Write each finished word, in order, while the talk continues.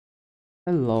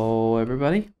Hello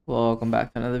everybody, welcome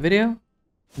back to another video.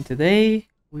 And today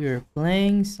we are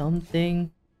playing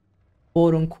something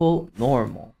quote unquote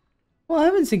normal. Well, I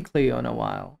haven't seen Cleo in a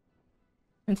while.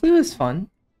 And Cleo is fun,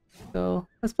 so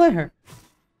let's play her.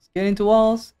 Let's get into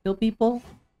walls, kill people,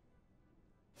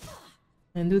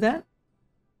 and do that.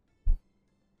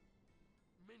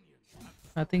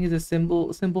 I think it's a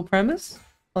simple premise.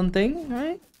 Fun thing,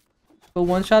 right? Go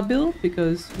one-shot build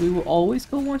because we will always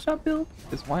go one-shot build.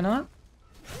 Because why not?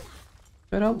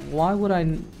 Straight up, why would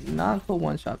I not go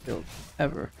one-shot build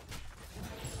ever?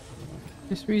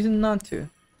 There's reason not to.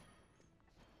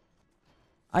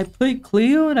 I played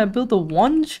Cleo and I built a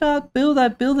one-shot build I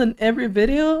build in every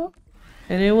video,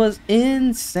 and it was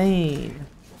insane.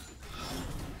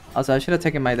 Also, I should have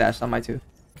taken my dash, not my 2.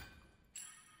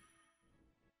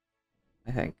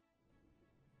 I think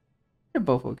they're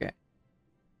both okay,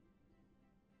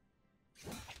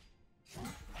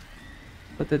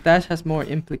 but the dash has more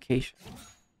implication.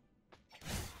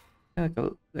 Kind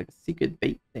of like a secret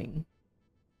bait thing.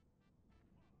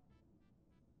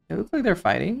 It looks like they're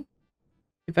fighting.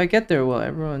 If I get there, well,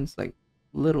 everyone's like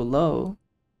a little low.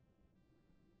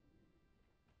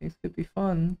 Things could be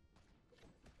fun.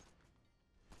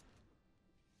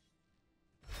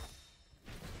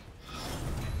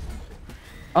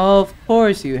 Of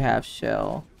course you have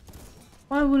shell.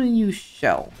 Why wouldn't you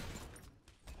shell?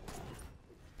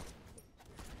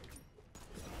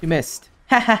 You missed.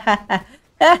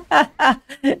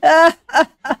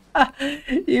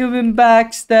 You've been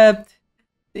backstabbed.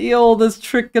 The oldest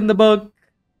trick in the book.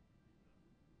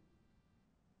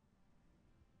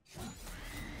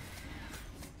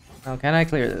 Now, can I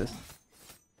clear this?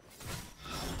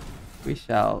 We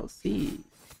shall see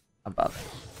about that.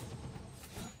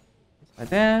 Here's my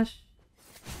dash.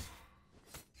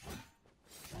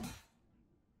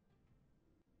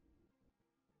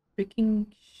 Freaking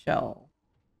shell.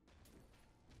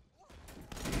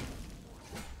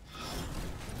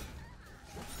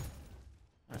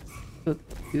 So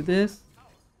do this.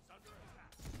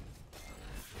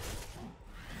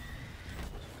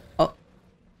 Oh,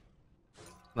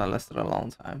 that lasted a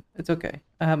long time. It's okay.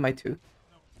 I have my 2.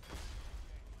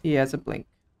 He has a blink.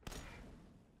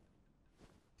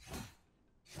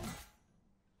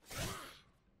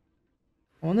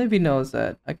 I wonder if he knows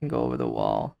that I can go over the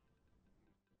wall.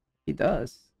 He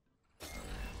does.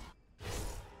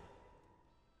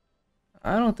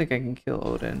 I don't think I can kill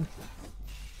Odin.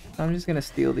 I'm just gonna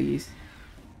steal these.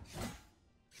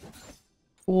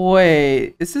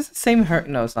 Wait, is this the same Herc?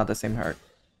 No, it's not the same Herc.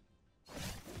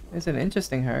 It's an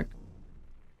interesting Herc.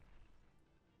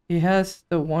 He has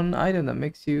the one item that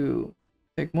makes you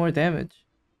take more damage.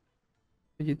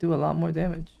 But you do a lot more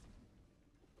damage.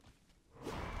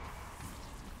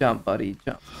 Jump, buddy,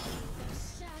 jump.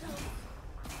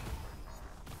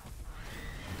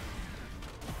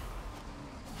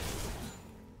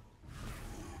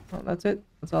 Oh, that's it.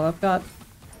 That's all I've got.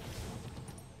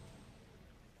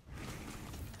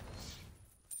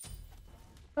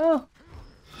 Oh.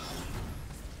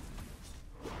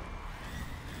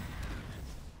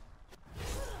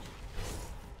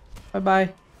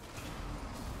 Bye-bye.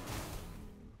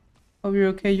 Hope you're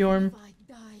okay, Yorm. If I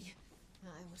die,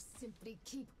 I will simply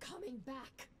keep coming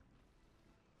back.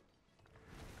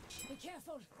 Be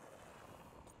careful.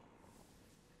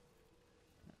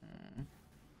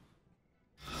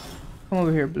 Come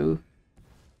over here, Blue.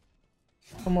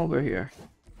 Come over here.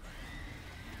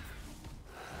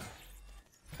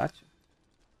 Gotcha.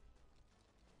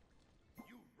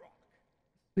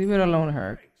 Leave it alone,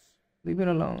 Herc. Leave it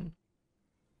alone.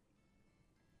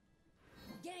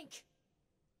 Yank.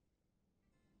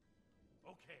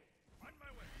 Okay, on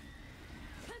my way.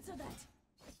 Cancel that.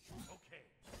 Okay.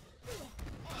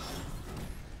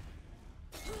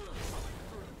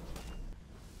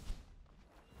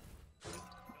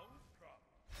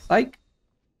 Psych.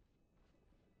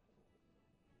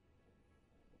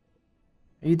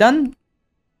 Are you done?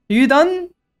 Are you done?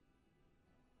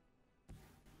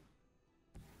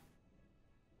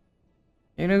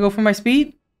 You're gonna go for my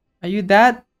speed? Are you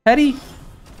that petty?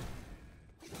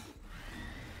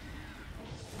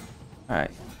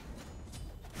 Alright.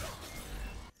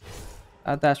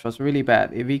 That dash was really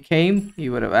bad. If he came, he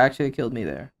would have actually killed me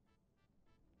there.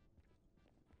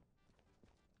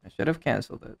 I should have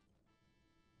cancelled it.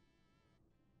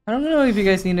 I don't know if you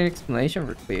guys need an explanation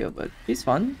for Cleo, but he's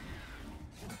fun.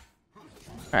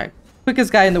 Alright.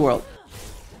 Quickest guy in the world.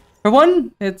 For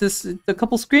one, it's a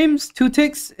couple screams, 2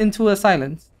 ticks into a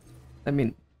silence. I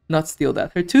mean, not steal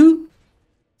that. For 2,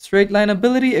 straight line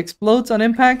ability, explodes on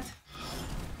impact.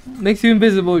 Makes you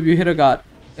invisible if you hit a god.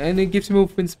 And it gives you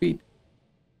movement speed.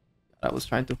 I was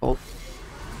trying to hold.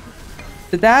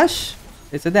 The dash,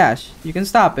 it's a dash. You can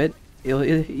stop it.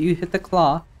 You hit the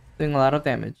claw, doing a lot of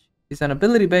damage. It's an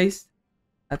ability based.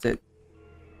 That's it.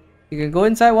 You can go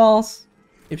inside walls.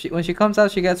 When she comes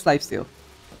out, she gets lifesteal.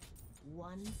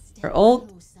 Her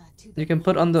ult, you can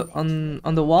put on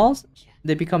the walls.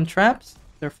 They become traps.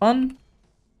 They're fun.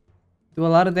 Do a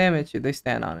lot of damage if they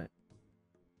stand on it.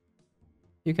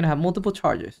 You can have multiple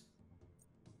charges.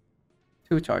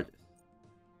 2 charges.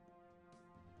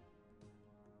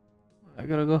 I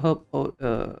gotta go help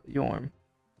Yorm.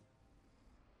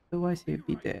 Otherwise he'd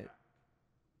be dead.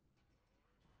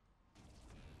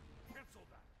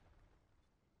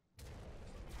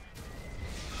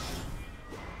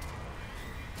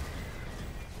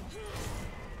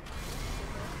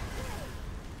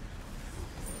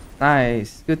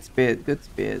 Nice. Good speed. Good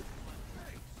speed.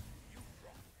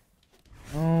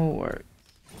 No work.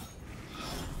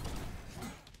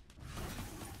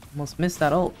 Almost missed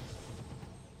that ult.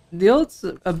 The ult's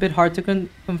a bit hard to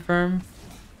confirm.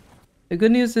 The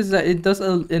good news is that it does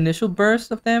an initial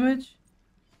burst of damage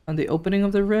on the opening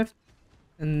of the rift,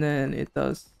 and then it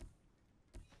does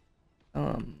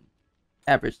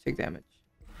average take damage.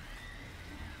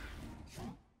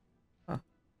 Huh.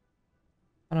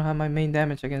 I don't have my main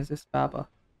damage against this Baba.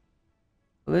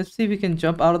 Let's see if we can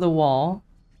jump out of the wall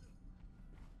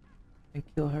and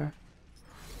kill her.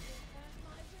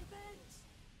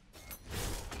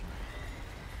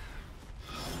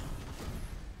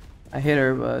 I hit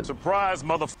her, but Surprise,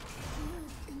 mother.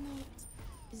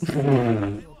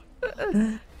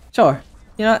 sure.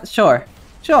 You know, sure.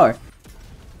 This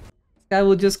guy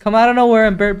will just come out of nowhere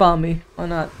and bird bomb me. Why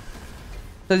not?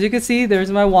 So as you can see,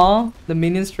 there's my wall. The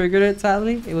minions triggered it,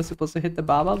 sadly. It was supposed to hit the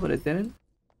Baba, but it didn't.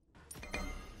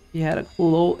 He had a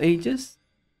cool old Aegis.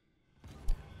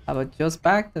 Baba just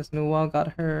back. This new wall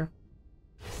got her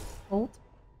ult.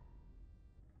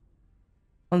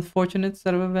 Unfortunate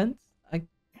set of events.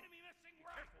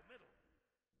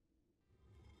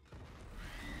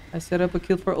 I set up a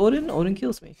kill for Odin. Odin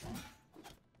kills me.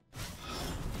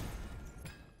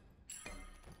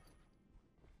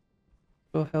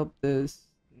 Go help this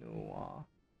Noah.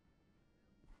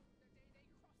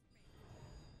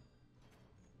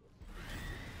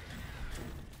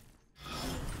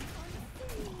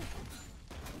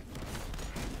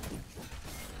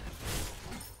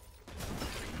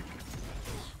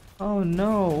 Oh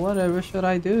no, whatever should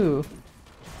I do?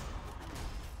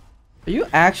 Are you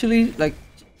actually like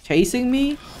chasing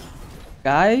me?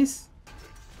 Guys?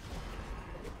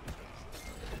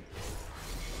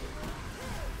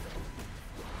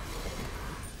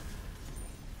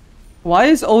 Why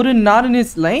is Odin not in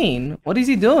his lane? What is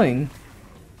he doing?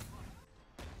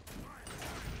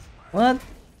 What?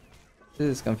 This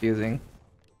is confusing.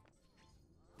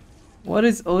 What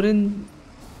is Odin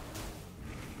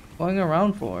going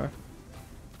around for?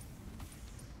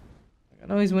 I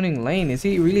know he's winning lane. Is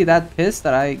he really that pissed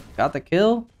that I got the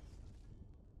kill?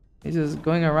 He's just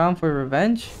going around for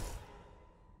revenge?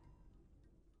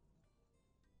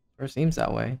 Or seems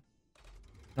that way.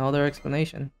 No other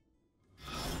explanation.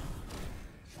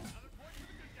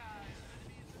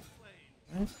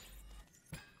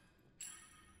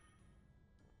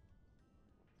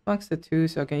 Fucks the 2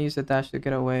 so I can use the dash to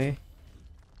get away.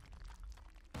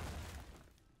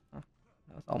 Oh,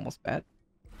 that was almost bad.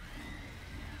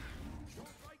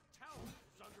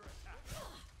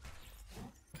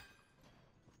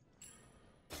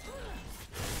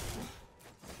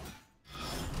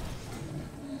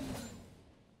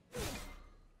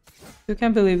 I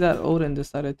can't believe that Odin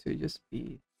decided to just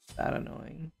be that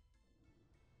annoying.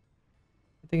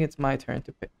 I think it's my turn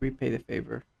to repay the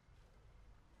favor.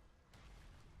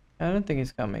 I don't think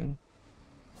he's coming.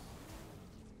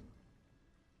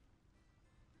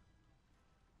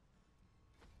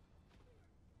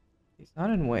 He's not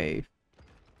in wave.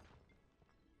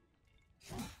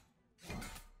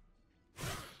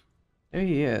 There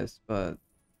he is, but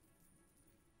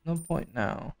no point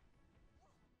now.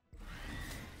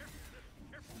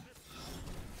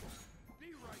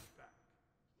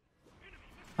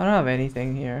 I don't have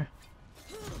anything here.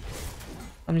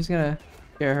 I'm just gonna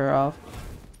scare her off.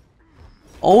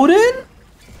 Odin?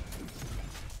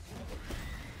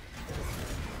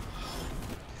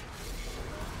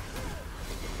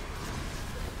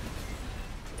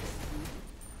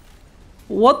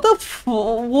 What the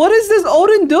what is this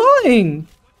Odin doing?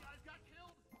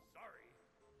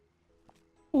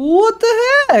 What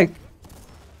the heck?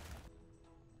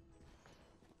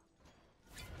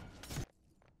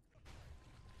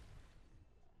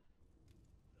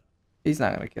 He's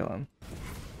not gonna kill him.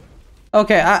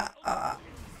 Okay, I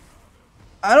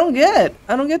don't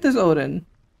get this Odin.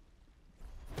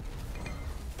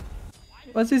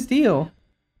 What's his deal?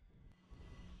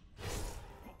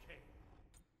 Okay.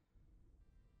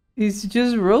 He's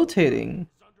just rotating. Is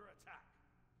under attack.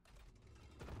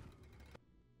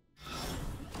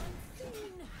 Your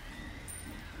team has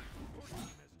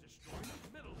destroyed a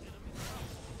middle enemy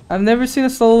tower. I've never seen a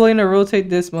solo laner rotate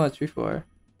this much before.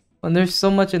 When there's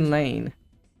so much in lane.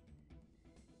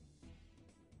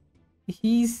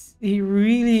 He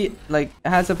really like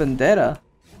has a vendetta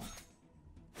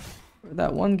for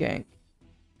that one gank.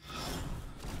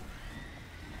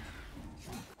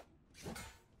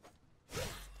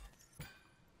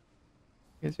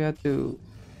 Guess we have to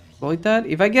exploit that.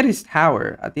 If I get his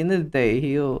tower, at the end of the day,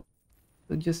 he'll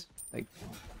just like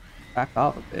back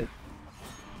off a bit.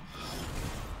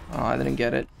 Oh, I didn't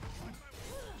get it.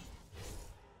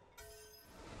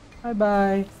 Bye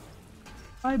bye.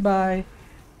 Bye bye.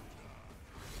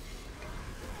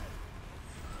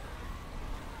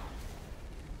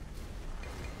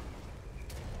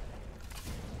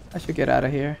 I should get out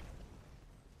of here.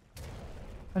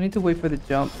 I need to wait for the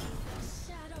jump.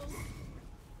 Shadows.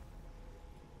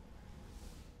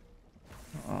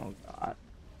 Oh god.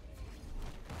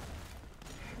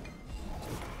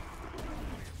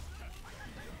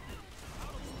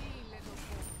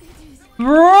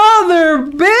 Brother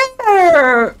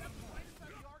Bear!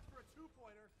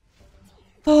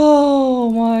 Oh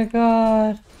my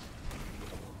god.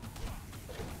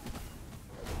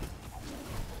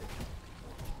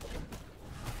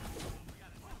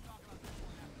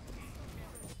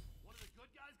 One of the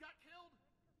good guys got killed.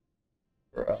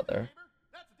 Brother.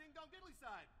 That's a ding dong diddly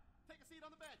side. Take a seat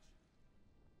on the bench.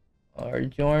 Our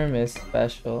Jorm is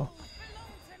special.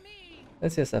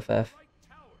 Let's just FF. Right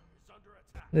tower is under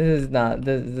attack.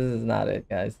 This is not it,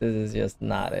 guys. This is just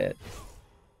not it.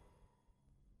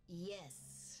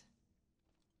 Yes.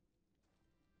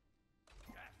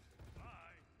 Bye.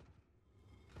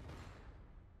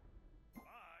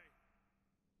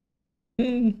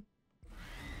 Bye.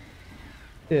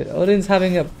 Dude, Odin's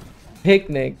having a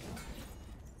picnic.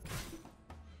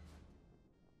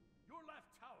 Your left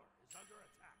tower is under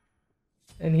attack.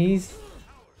 And he's Tower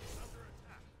is under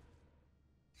attack.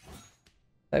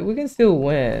 like, we can still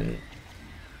win.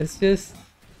 It's just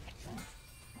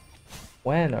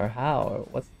when or how or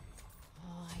what's.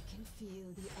 Oh, I can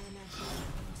feel the energy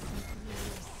racing through your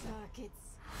circuits.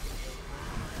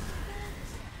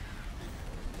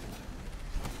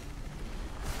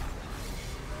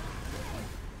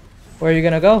 Where are you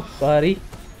gonna go, buddy?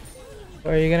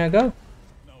 Where are you gonna go?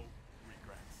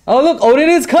 Oh look, Odin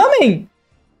is coming!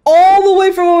 All the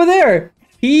way from over there!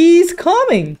 He's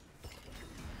coming!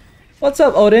 What's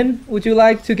up, Odin? Would you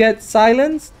like to get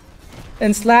silenced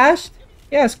and slashed?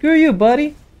 Yeah, screw you,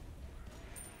 buddy.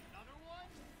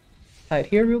 Hide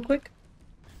here real quick.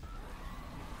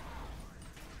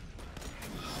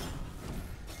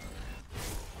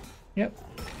 Yep.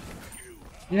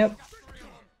 Yep.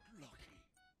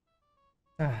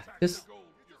 Ah, just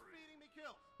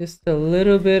a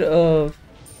little bit of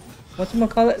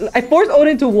whatchamacallit. I forced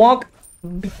Odin to walk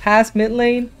past mid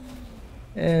lane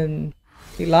and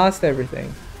he lost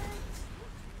everything.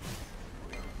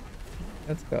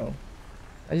 Let's go.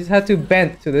 I just had to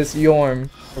bend to this Yorm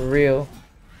for real.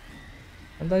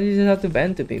 Sometimes you just have to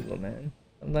bend to people, man.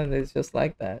 Sometimes it's just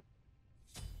like that.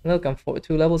 Look, I'm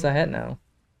 2 levels ahead now.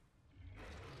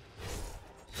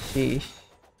 Sheesh.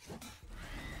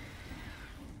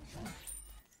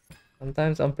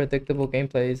 Sometimes unpredictable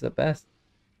gameplay is the best.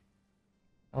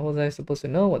 How was I supposed to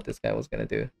know what this guy was gonna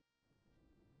do? He's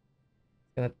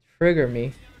gonna trigger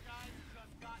me.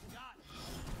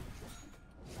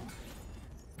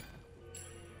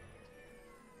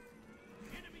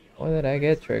 Why did I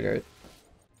get triggered?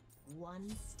 One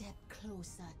step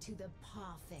closer to the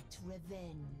perfect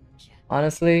revenge.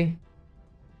 Honestly,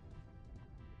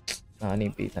 no, I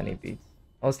need beats, I need beats.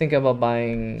 I was thinking about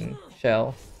buying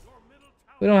shell.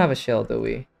 We don't have a shell, do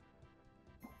we?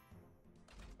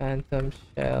 Phantom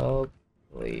shell,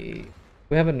 please.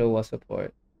 We have a Noah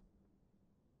support.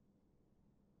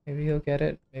 Maybe he'll get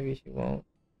it, maybe he won't.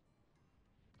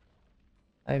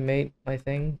 I made my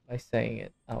thing by saying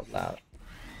it out loud.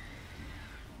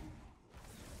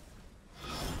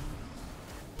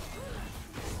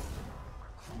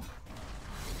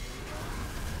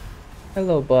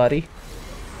 Hello, buddy.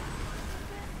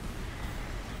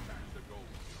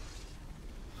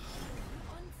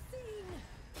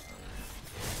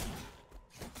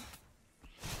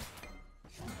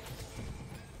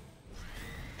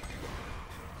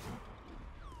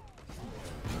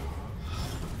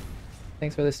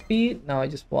 Thanks for the speed. Now I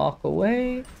just walk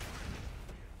away.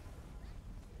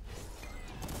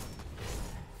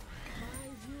 My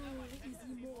rule is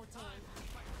immortal.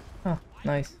 Huh.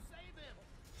 Nice.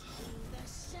 The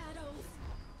shadows.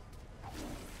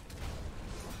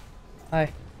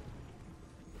 Hi.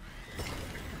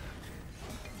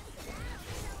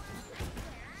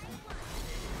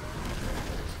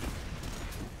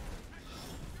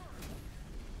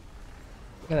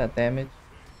 Look at that damage.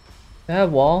 Do I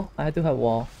have wall? I do have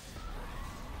wall.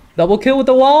 Double kill with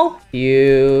the wall?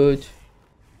 Huge.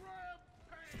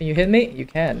 Can you hit me? You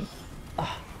can.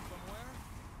 Ah.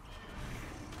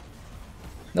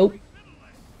 Nope.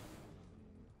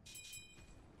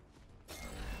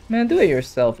 Man, do it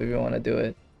yourself if you want to do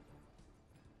it.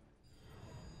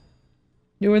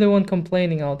 You were the one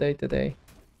complaining all day today.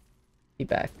 Be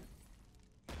back.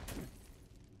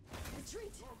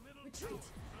 Retreat. Retreat.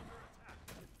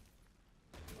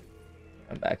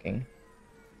 I'm backing.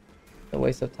 A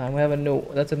waste of time. We have a new.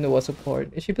 That's a new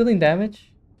support. Is she building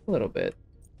damage? A little bit.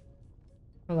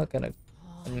 I'm not gonna.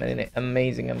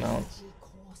 Amazing amount. Energy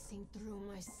coursing through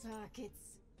my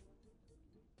circuits.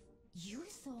 You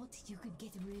thought you could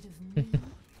get rid of me?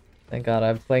 Thank God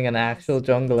I'm playing an actual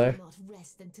jungler. Not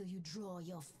rest until you draw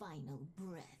your final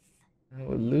breath. I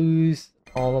will lose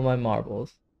all of my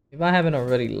marbles. If I haven't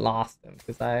already lost them,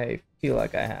 because I feel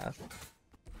like I have.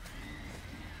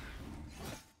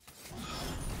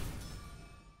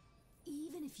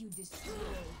 Even if you destroy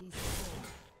this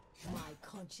world, my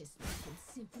consciousness can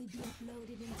simply be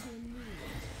uploaded into a new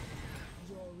one.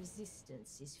 Your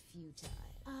resistance is futile.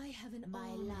 I have an my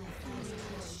life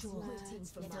is waiting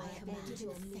for my command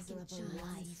to a miserable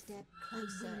life. Step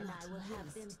closer and I will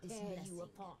have them tear you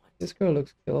apart. This girl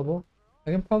looks killable.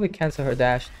 I can probably cancel her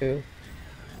dash too.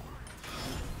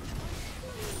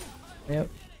 Yep.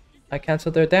 I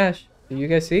canceled their dash. Do you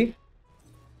guys see?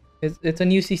 It's a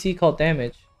new CC called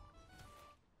damage.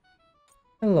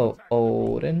 Hello,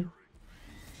 Odin.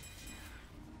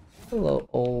 Hello,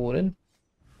 Odin.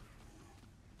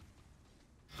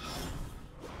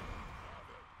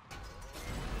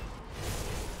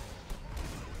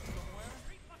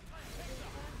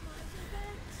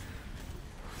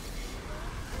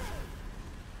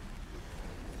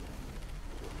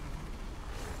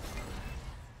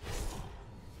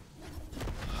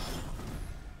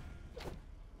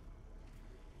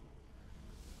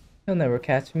 He'll never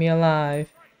catch me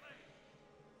alive.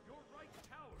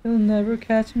 He'll never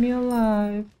catch me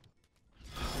alive.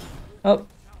 Oh,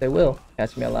 they will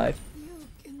catch me alive.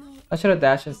 I should have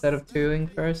dashed instead of 2ing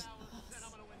first.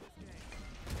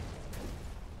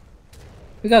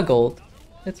 We got gold.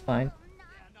 It's fine.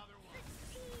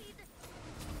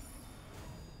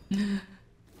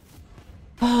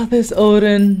 Ah, this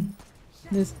Odin.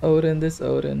 This Odin, this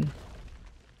Odin.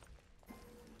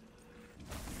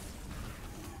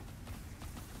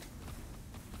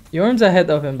 Yorm's ahead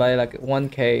of him by like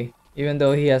 1k, even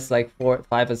though he has like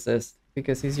 5 assists,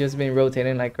 because he's just been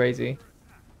rotating like crazy.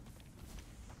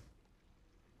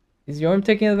 Is Yorm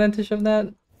taking advantage of that?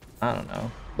 I don't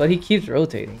know, but he keeps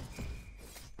rotating.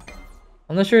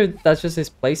 I'm not sure if that's just his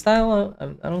playstyle.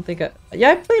 I don't think yeah,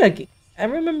 I played like I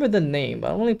remember the name,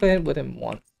 but I only played with him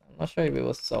once. I'm not sure if it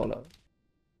was solo,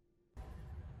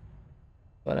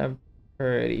 but I'm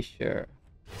pretty sure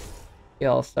it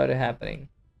all started happening.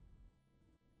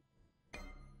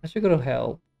 I should go to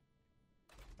help.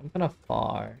 I'm kind of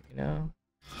far, you know?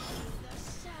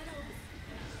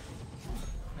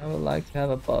 I would like to have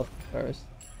a buff first.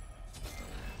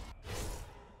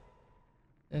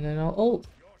 And then I'll ult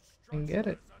and get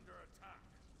it.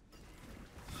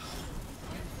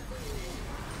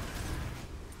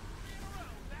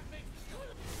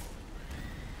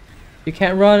 You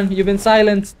can't run, you've been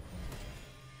silenced.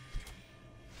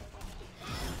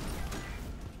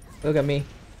 Look at me.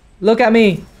 Look at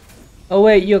me! Oh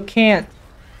wait, you can't.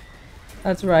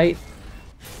 That's right.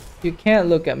 You can't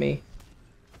look at me.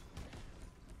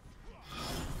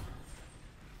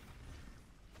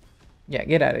 Yeah,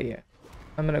 get out of here.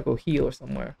 I'm gonna go heal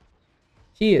somewhere.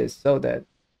 She is so dead.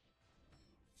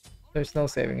 There's no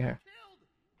saving her.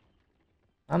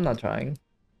 I'm not trying.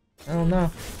 I don't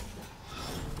know.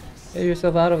 Get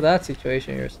yourself out of that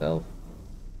situation yourself.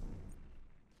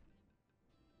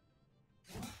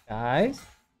 Guys?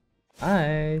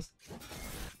 Guys?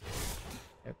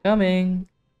 They're coming.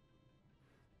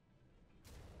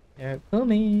 They're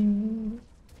coming.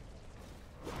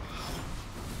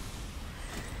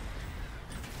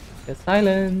 Get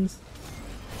silence.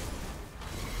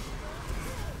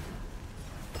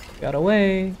 Got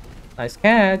away. Nice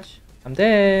catch. I'm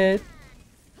dead.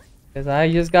 Because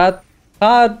I just got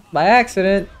caught by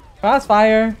accident.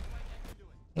 Crossfire.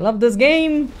 I love this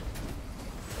game.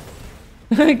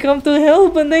 I come to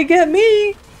help and they get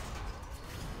me.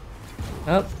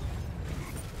 Oh.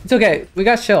 It's okay. We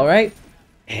got Shell, right?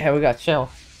 Yeah, we got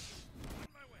shell.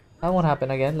 That won't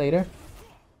happen again later.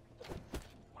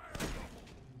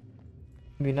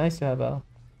 It'd be nice to have a...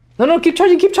 No, no, keep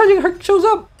charging, keep charging. Her shows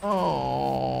up.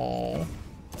 Oh.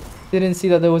 Didn't see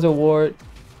that there was a ward.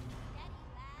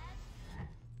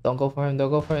 Don't go for him, don't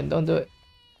go for him, don't do it.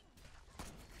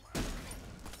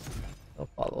 Don't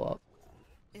follow up.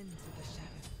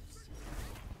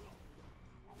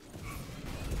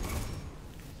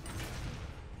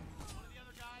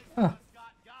 Huh.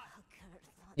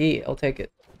 Yeah, I'll take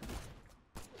it.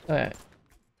 Alright.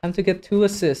 Time to get 2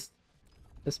 assists.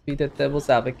 Just be the devil's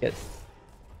advocate.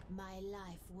 My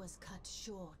life was cut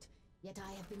short, yet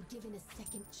I have been given a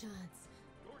second chance.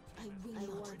 I will not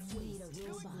waste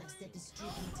robots that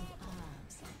distributed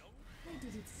arms. I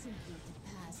did it simply to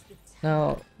pass the time.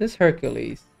 Now, this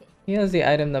Hercules, he has the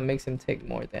item that makes him take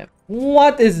more damage.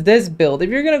 What is this build? If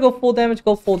you're gonna go full damage,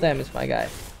 my guy.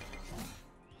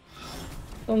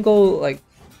 Don't go, like,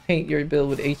 paint your build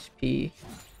with HP.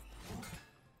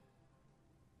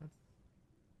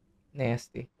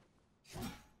 Nasty.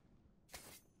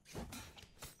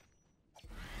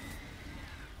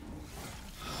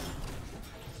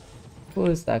 Who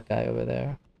is that guy over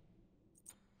there?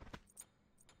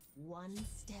 One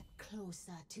step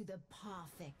closer to the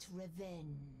perfect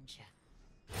revenge.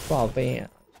 Revenge.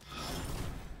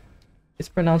 It's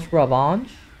pronounced Revenge,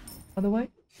 by the way.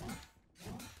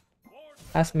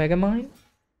 Ask Megamind.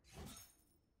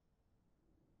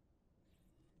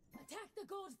 Attack the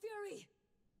Gold Fury!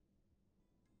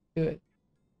 Do it.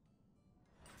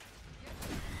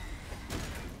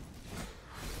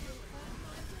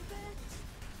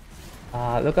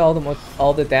 Look at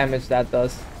all the damage that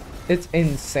does. It's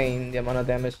insane the amount of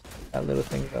damage that little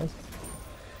thing does.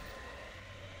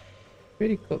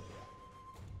 Pretty cool.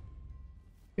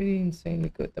 Pretty insanely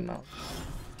good amount.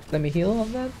 Let me heal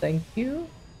on that. Thank you.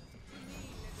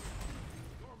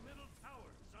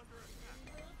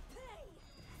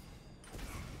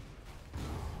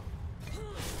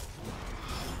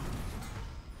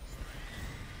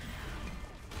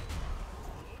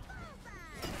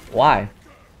 Why?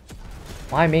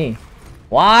 Why me?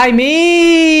 Why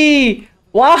me?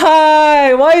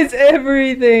 Why? Why is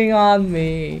everything on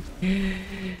me?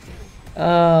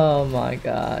 Oh my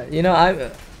god. You know,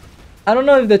 I don't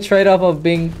know if the trade-off of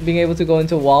being able to go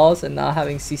into walls and not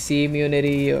having CC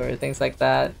immunity or things like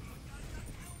that.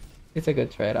 It's a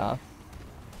good trade-off.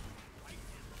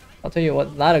 I'll tell you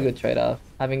what's not a good trade-off.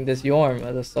 Having this Yorm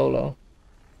as a solo.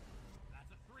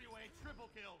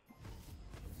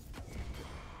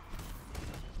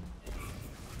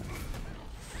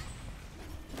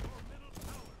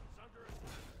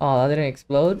 Oh, that didn't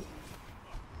explode?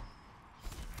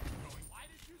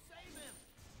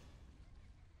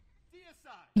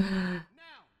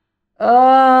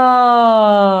 Ah!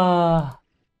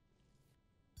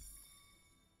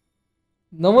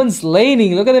 No one's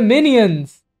laning. Look at the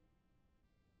minions.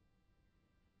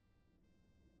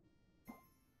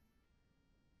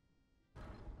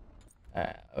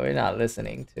 We're not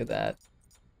listening to that.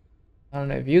 I don't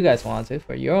know if you guys want to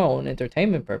for your own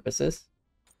entertainment purposes.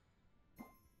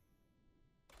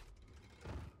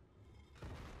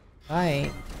 I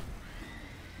ain't.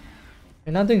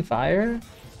 You're not doing fire?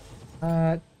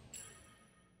 How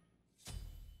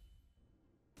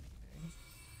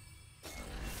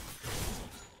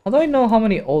do I know how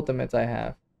many ultimates I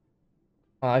have?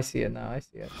 Oh, I see it now. I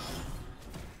see it.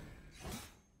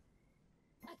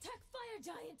 Attack Fire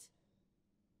Giant!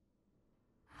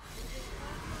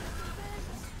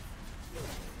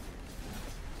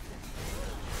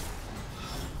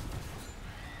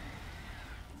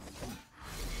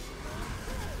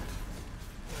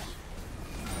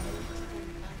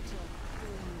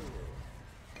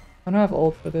 I don't have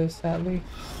ult for this, sadly.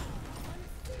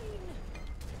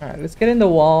 Alright, let's get in the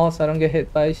wall so I don't get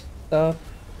hit by stuff.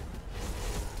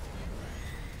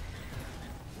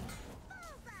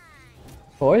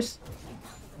 Of course.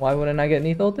 Why wouldn't I get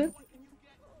Neath ulted?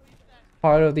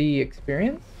 Part of the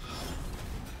experience,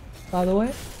 by the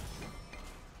way.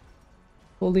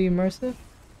 Fully immersive.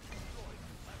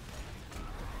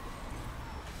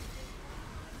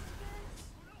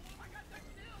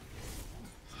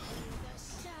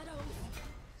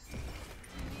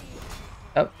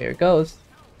 Oh, here it goes.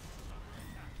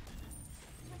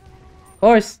 Of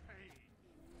course.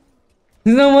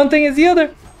 No, one thing is the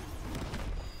other.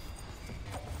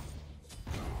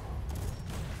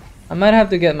 I might have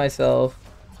to get myself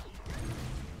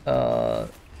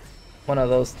one of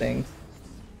those things.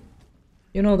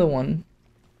 You know the one.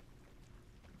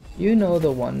 You know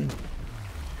the one.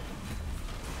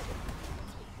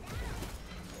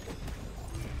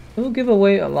 It will give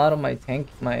away a lot of my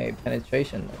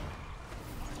penetration though.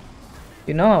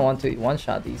 You know I want to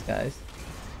one-shot these guys.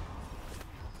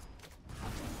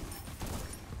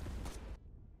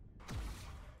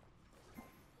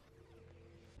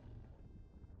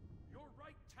 Your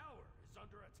right tower is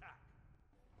under attack.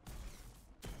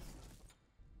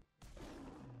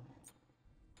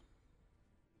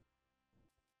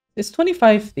 It's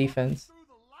 25 defense.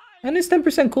 And it's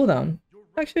 10% cooldown.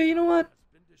 Actually, you know what?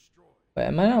 Wait,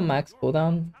 am I not max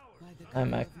cooldown?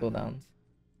 I'm max cooldown.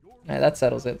 Alright, that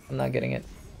settles it. I'm not getting it.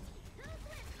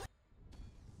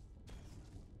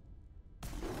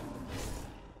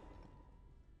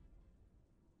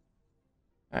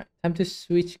 Alright, time to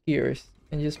switch gears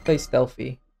and just play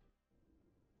stealthy.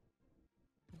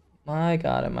 My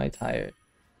god, am I tired.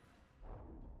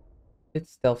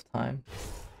 It's stealth time.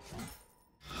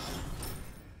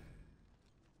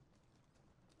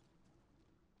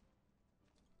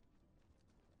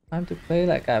 Time to play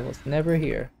like I was never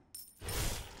here.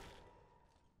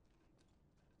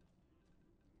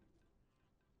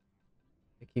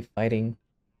 I keep fighting.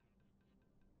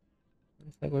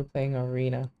 It's like we're playing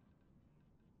arena.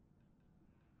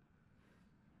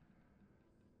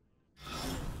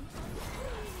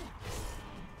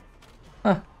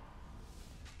 Huh.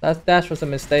 That dash was a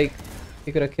mistake.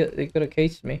 He could have killed. He could have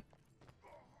caged me.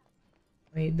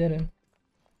 He didn't.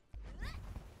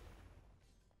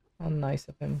 How nice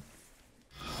of him.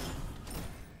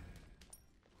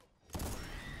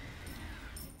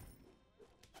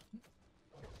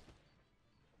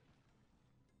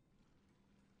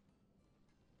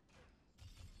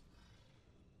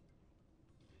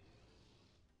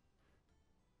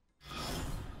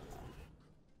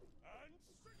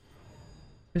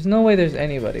 There's no way there's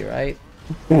anybody, right?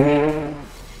 Do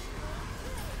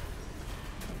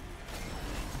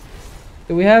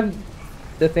we have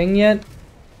the thing yet?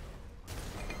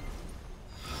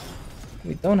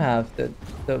 We don't have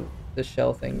the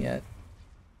shell thing yet.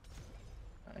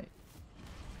 Right.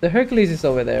 The Hercules is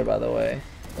over there, by the way.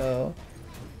 So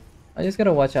I just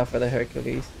gotta watch out for the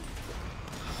Hercules.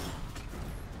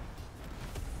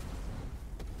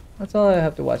 That's all I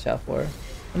have to watch out for.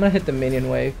 I'm gonna hit the minion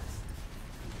wave.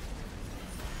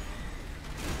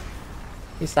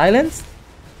 He's silenced.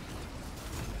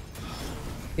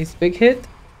 He's big hit.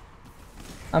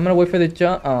 I'm gonna wait for the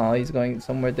jump. Oh, he's going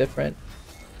somewhere different.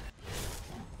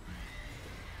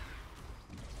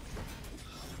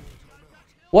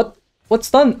 What? What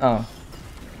stun? Oh.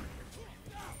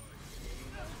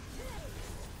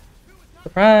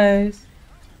 Surprise.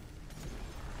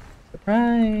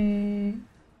 Surprise.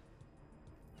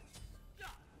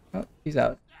 Oh, he's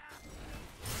out.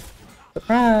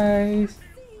 Surprise.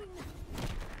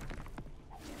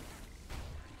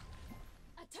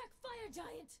 Attack fire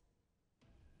giant.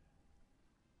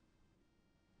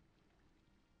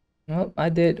 Well, I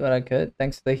did what I could.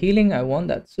 Thanks to the healing, I won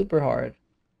that super hard.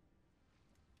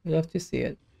 You love to see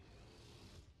it.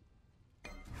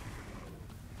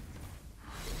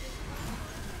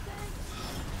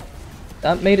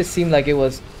 That made it seem like it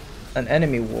was an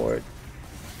enemy ward.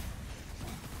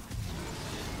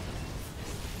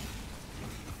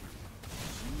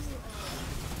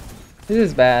 This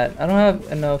is bad. I don't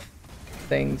have enough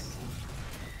things.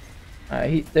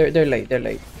 Alright, they're late. They're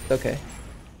late. It's okay.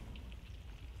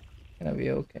 Gonna be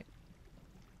okay.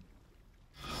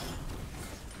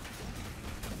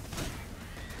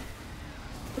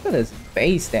 Look at this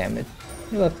base damage.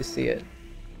 You love to see it.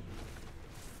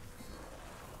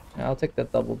 I'll take the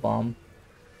double bomb.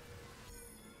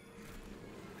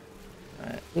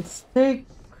 Alright, let's take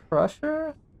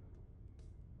Crusher.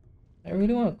 I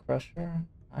really want a Crusher.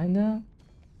 Kinda.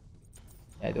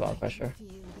 Yeah, I do want a Crusher. Feel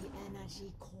the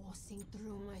energy coursing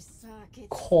through my circuits.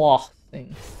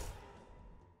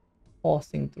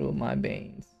 Coursing through my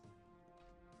veins.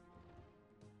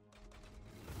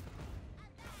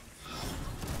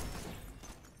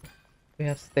 We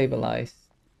have stabilized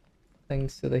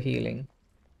thanks to the healing.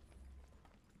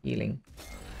 Healing.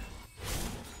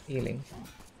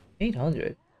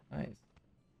 800. Nice.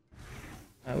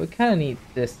 We kind of need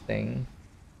this thing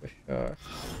for sure.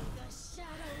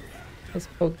 Let's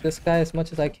poke this guy as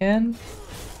much as I can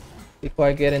before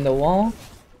I get in the wall.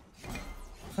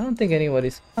 I don't think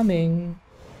anybody's coming.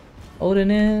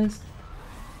 Odin is.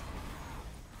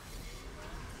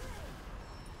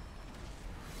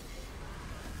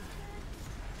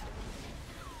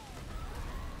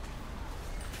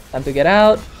 Time to get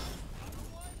out.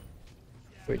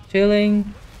 We're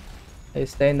chilling. They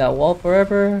stay in that wall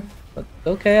forever. But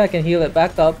okay, I can heal it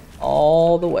back up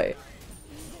all the way.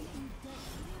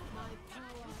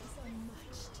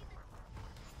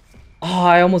 Oh,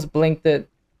 I almost blinked it.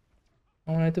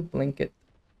 I wanted to blink it.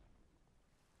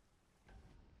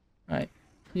 Alright.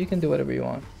 You can do whatever you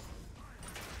want.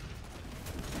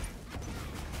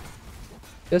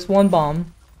 Just one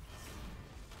bomb.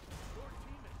 Your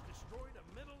team has destroyed a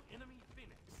middle enemy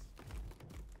phoenix.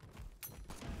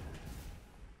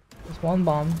 Just one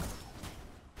bomb.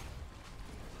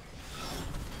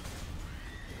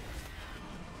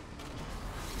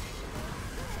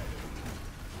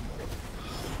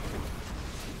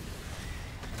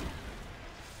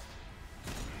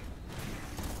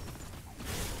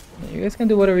 You guys can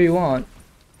do whatever you want.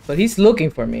 But he's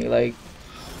looking for me, like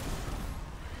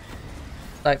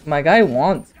my guy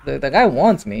wants the guy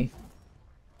wants me.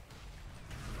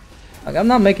 Like, I'm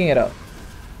not making it up.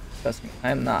 Trust me,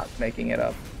 I'm not making it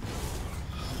up.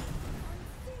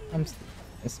 I'm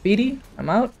speedy. I'm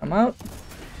out. I'm out.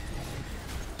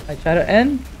 I try to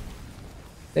end.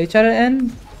 They try to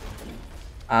end.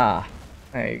 Ah,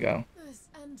 there you go. This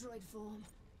android form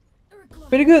requires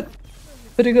Pretty good.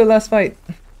 Pretty good last fight.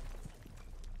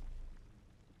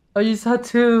 I just had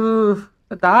to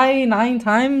die 9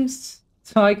 times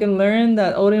so I can learn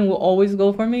that Odin will always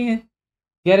go for me.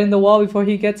 Get in the wall before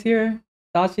he gets here.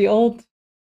 Dodge the ult.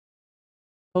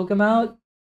 Poke him out.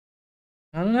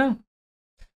 I don't know.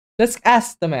 Let's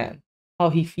ask the man how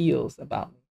he feels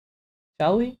about me.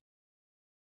 Shall we?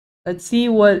 Let's see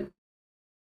what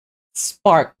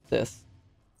sparked this.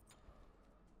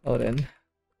 Odin,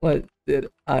 what did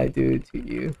I do to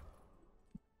you?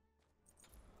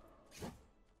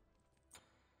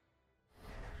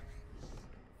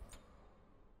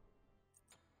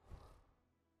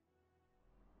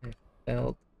 I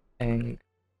felt angry.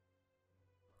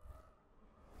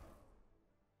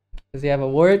 Does he have a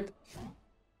word?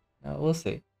 No, we'll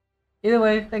see. Either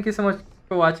way, thank you so much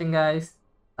for watching, guys.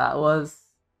 That was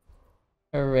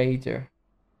a rager.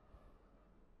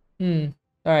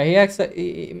 Alright, he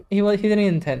didn't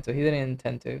intend to. He didn't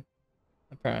intend to.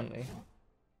 Apparently.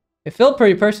 It felt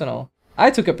pretty personal.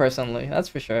 I took it personally, that's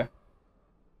for sure.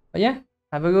 But yeah,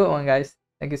 have a good one, guys.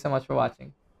 Thank you so much for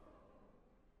watching.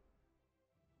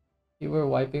 You were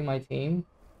wiping my team?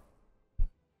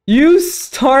 You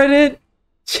started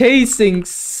chasing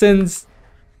since...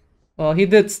 Well, he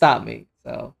did stop me,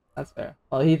 so that's fair.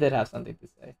 Well, he did have something to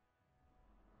say.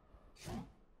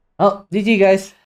 Oh, GG, guys.